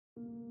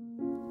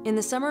In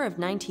the summer of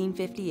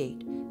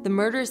 1958, the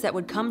murders that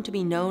would come to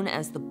be known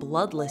as the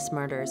Bloodless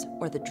Murders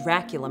or the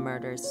Dracula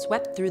Murders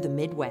swept through the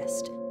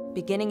Midwest,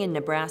 beginning in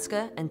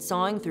Nebraska and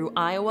sawing through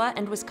Iowa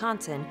and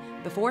Wisconsin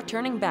before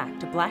turning back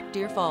to Black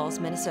Deer Falls,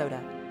 Minnesota.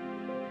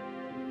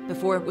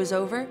 Before it was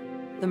over,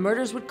 the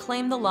murders would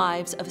claim the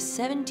lives of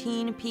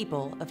 17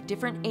 people of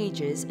different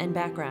ages and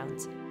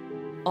backgrounds.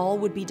 All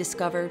would be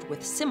discovered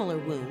with similar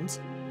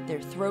wounds,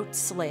 their throats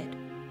slit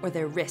or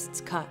their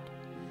wrists cut.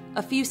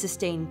 A few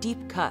sustained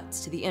deep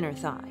cuts to the inner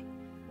thigh.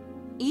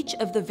 Each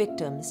of the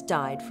victims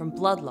died from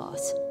blood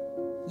loss,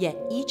 yet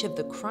each of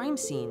the crime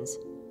scenes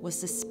was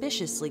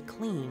suspiciously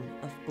clean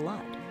of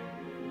blood.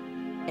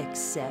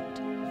 Except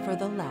for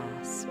the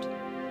last.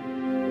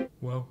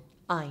 Whoa.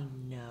 I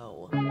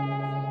know.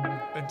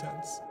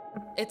 Intense.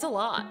 It's a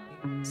lot.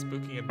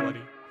 Spooky and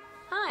bloody.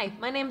 Hi,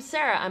 my name's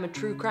Sarah. I'm a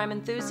true crime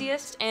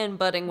enthusiast and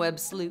budding web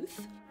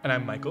sleuth. And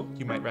I'm Michael.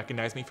 You might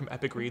recognize me from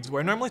Epic Reads,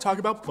 where I normally talk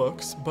about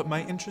books, but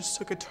my interest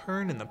took a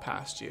turn in the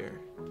past year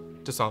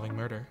to solving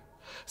murder.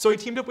 So I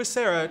teamed up with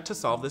Sarah to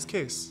solve this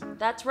case.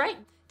 That's right.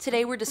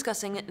 Today we're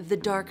discussing the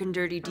dark and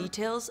dirty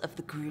details of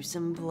the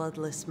gruesome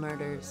Bloodless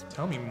Murders.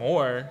 Tell me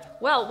more.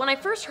 Well, when I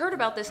first heard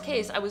about this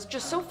case, I was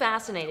just so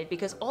fascinated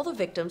because all the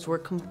victims were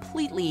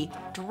completely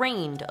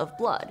drained of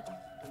blood.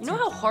 You know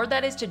how hard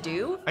that is to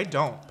do? I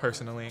don't,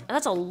 personally. And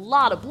that's a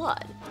lot of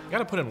blood. You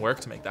gotta put in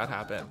work to make that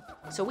happen.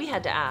 So we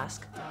had to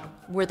ask,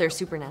 were there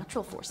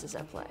supernatural forces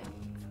at play?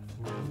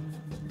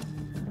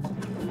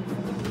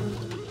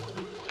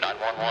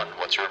 911,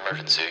 what's your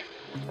emergency?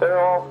 They're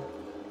all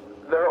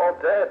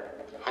dead.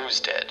 Who's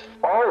dead?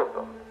 All of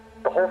them.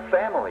 The whole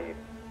family.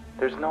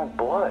 There's no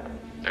blood.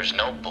 There's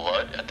no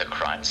blood at the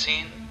crime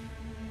scene?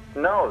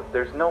 No,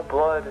 there's no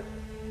blood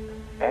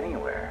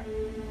anywhere.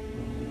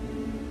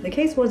 The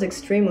case was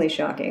extremely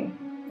shocking,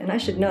 and I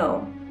should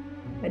know.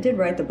 I did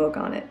write the book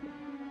on it.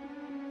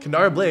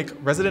 Kendare Blake,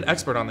 resident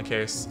expert on the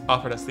case,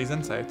 offered us these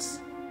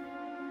insights.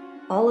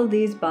 All of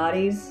these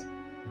bodies,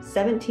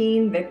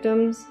 17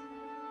 victims,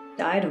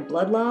 died of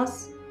blood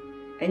loss,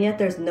 and yet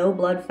there's no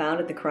blood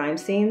found at the crime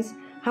scenes?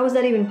 How is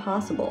that even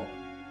possible?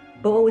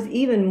 But what was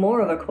even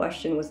more of a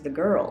question was the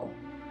girl.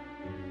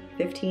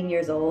 15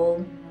 years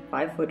old,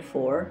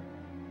 5'4".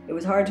 It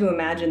was hard to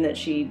imagine that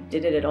she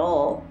did it at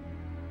all,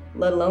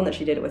 let alone that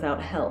she did it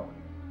without help.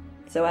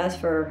 So as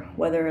for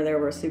whether there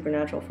were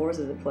supernatural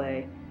forces at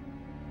play,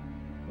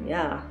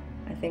 yeah,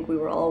 I think we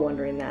were all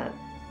wondering that.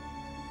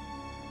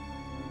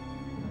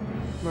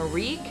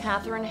 Marie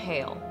Catherine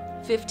Hale,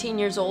 15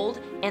 years old,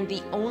 and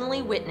the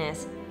only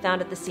witness found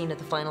at the scene of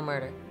the final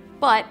murder.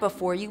 But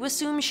before you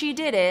assume she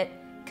did it,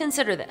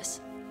 consider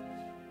this.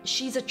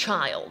 She's a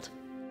child.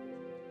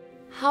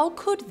 How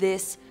could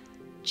this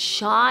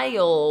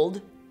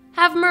child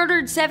have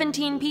murdered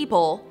 17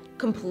 people,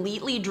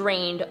 completely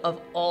drained of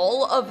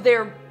all of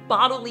their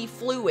bodily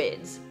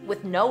fluids,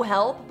 with no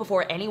help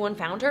before anyone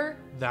found her?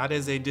 That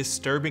is a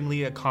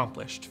disturbingly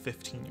accomplished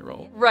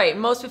 15-year-old. Right,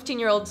 most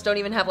 15-year-olds don't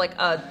even have like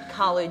a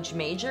college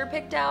major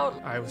picked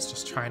out. I was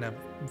just trying to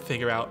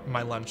figure out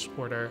my lunch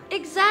order.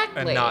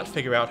 Exactly. And not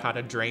figure out how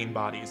to drain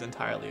bodies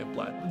entirely of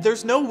blood.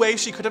 There's no way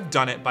she could have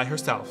done it by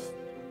herself,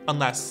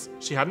 unless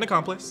she had an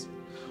accomplice,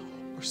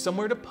 or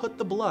somewhere to put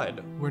the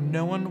blood where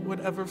no one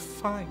would ever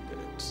find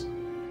it.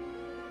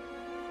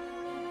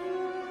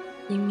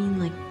 You mean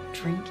like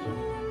drinking?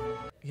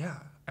 Yeah,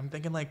 I'm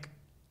thinking like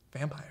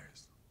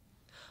vampires.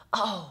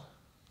 Oh,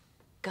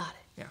 got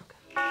it.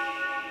 Yeah.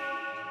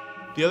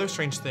 The other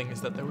strange thing is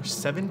that there were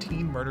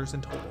 17 murders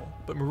in total,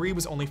 but Marie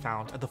was only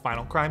found at the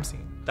final crime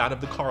scene, that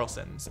of the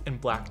Carlsons in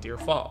Black Deer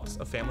Falls,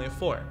 a family of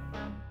 4.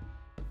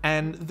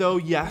 And though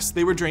yes,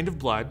 they were drained of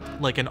blood,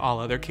 like in all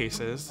other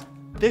cases,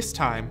 this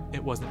time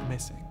it wasn't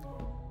missing,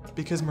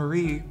 because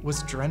Marie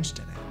was drenched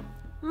in it.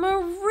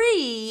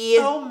 Marie!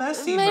 So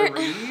messy,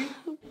 Marie!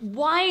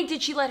 Why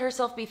did she let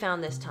herself be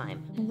found this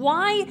time?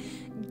 Why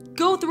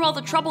go through all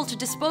the trouble to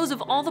dispose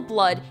of all the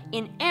blood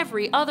in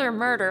every other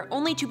murder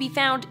only to be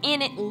found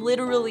in it,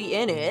 literally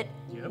in it,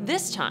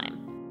 this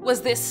time?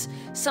 Was this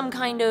some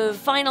kind of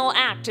final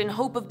act in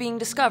hope of being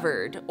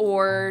discovered,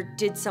 or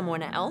did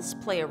someone else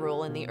play a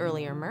role in the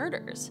earlier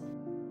murders?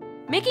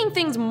 Making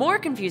things more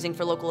confusing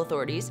for local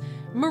authorities,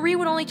 Marie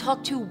would only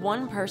talk to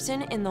one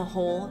person in the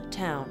whole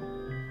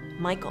town,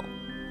 Michael.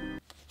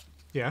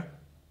 Yeah?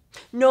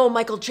 No,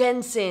 Michael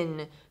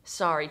Jensen.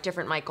 Sorry,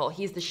 different Michael.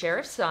 He's the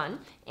sheriff's son,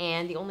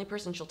 and the only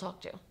person she'll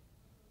talk to.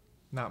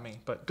 Not me,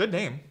 but good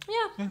name.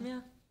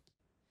 Yeah.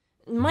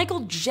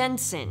 Michael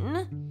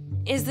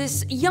Jensen is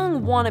this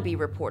young wannabe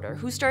reporter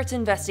who starts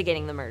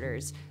investigating the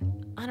murders.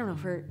 I don't know,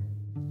 for...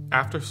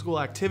 After school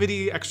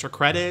activity, extra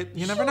credit,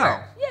 you never know.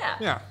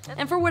 Yeah.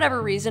 And for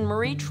whatever reason,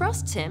 Marie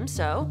trusts him,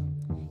 so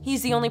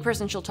he's the only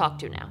person she'll talk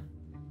to now.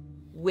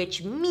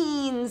 Which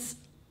means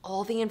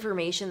all the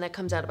information that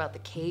comes out about the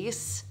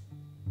case,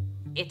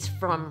 it's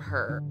from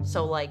her.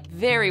 So like,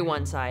 very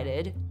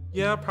one-sided.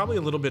 Yeah, probably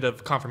a little bit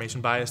of confirmation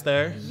bias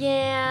there.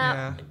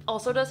 Yeah.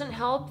 Also doesn't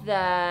help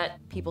that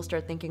people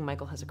start thinking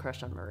Michael has a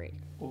crush on Marie.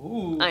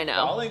 Ooh, I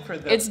know. falling for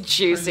the It's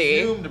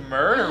juicy. presumed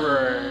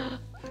murderer.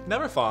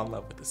 Never fall in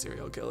love with a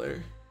serial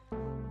killer.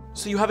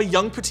 So you have a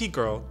young petite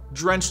girl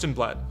drenched in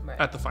blood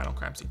at the final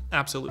crime scene.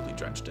 Absolutely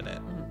drenched in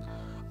it.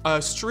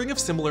 A string of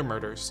similar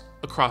murders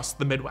across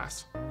the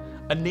Midwest.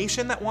 A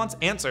nation that wants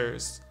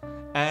answers.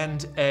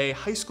 And a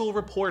high school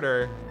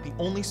reporter, the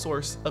only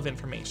source of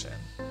information.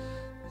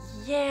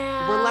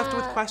 Yeah. We're left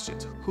with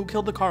questions. Who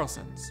killed the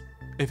Carlsons?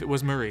 If it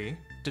was Marie,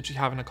 did she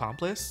have an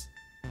accomplice?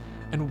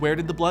 And where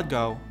did the blood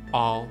go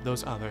all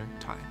those other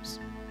times?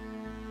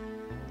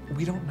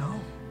 We don't know.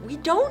 We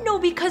don't know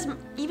because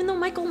even though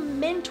Michael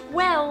meant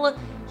well,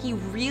 he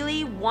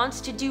really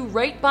wants to do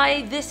right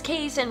by this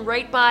case and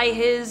right by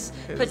his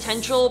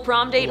potential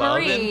prom date love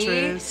Marie.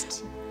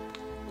 Interest.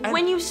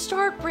 When you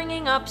start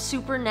bringing up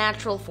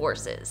supernatural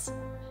forces.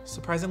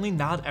 Surprisingly,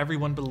 not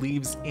everyone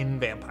believes in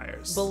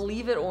vampires.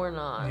 Believe it or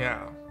not.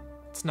 Yeah.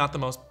 It's not the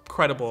most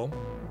credible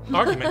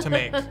argument to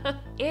make.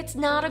 It's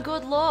not a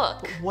good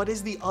look. What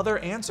is the other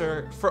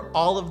answer for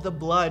all of the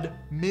blood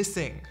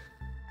missing?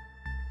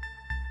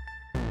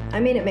 I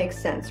mean, it makes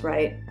sense,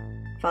 right?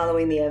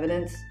 Following the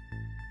evidence.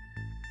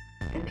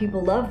 And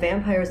people love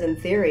vampires in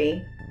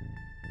theory.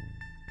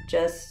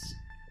 Just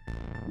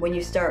when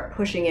you start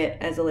pushing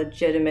it as a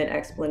legitimate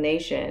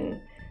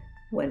explanation,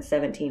 when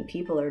 17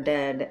 people are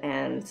dead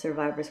and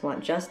survivors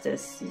want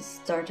justice, you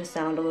start to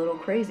sound a little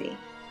crazy.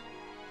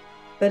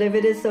 But if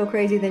it is so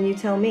crazy, then you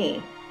tell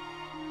me.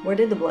 Where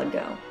did the blood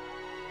go?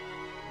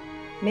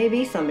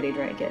 Maybe somebody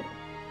drank it.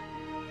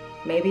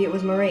 Maybe it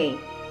was Marie.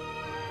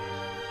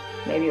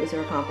 Maybe it was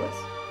her accomplice.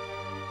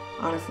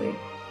 Honestly,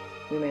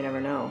 we may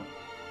never know.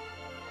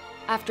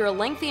 After a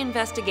lengthy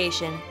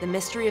investigation, the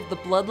mystery of the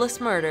Bloodless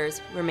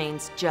Murders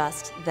remains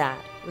just that,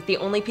 with the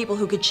only people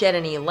who could shed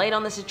any light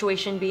on the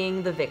situation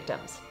being the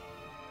victims.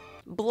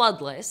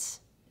 Bloodless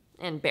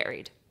and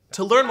buried.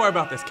 To learn more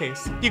about this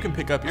case, you can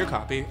pick up your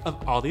copy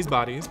of All These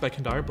Bodies by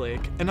Kendare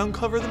Blake and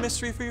uncover the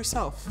mystery for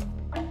yourself.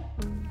 I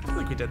feel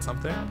like we did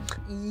something.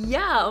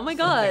 Yeah, oh my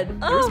god.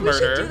 There's We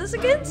murder. should do this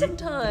again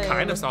sometime.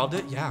 Kind of solved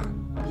it, yeah.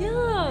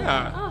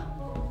 Yeah. Oh.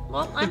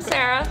 Well, I'm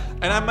Sarah.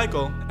 And I'm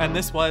Michael, and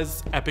this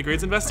was Epic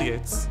Grades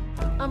Investigates.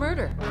 A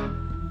murder.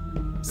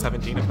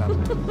 17 of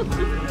them.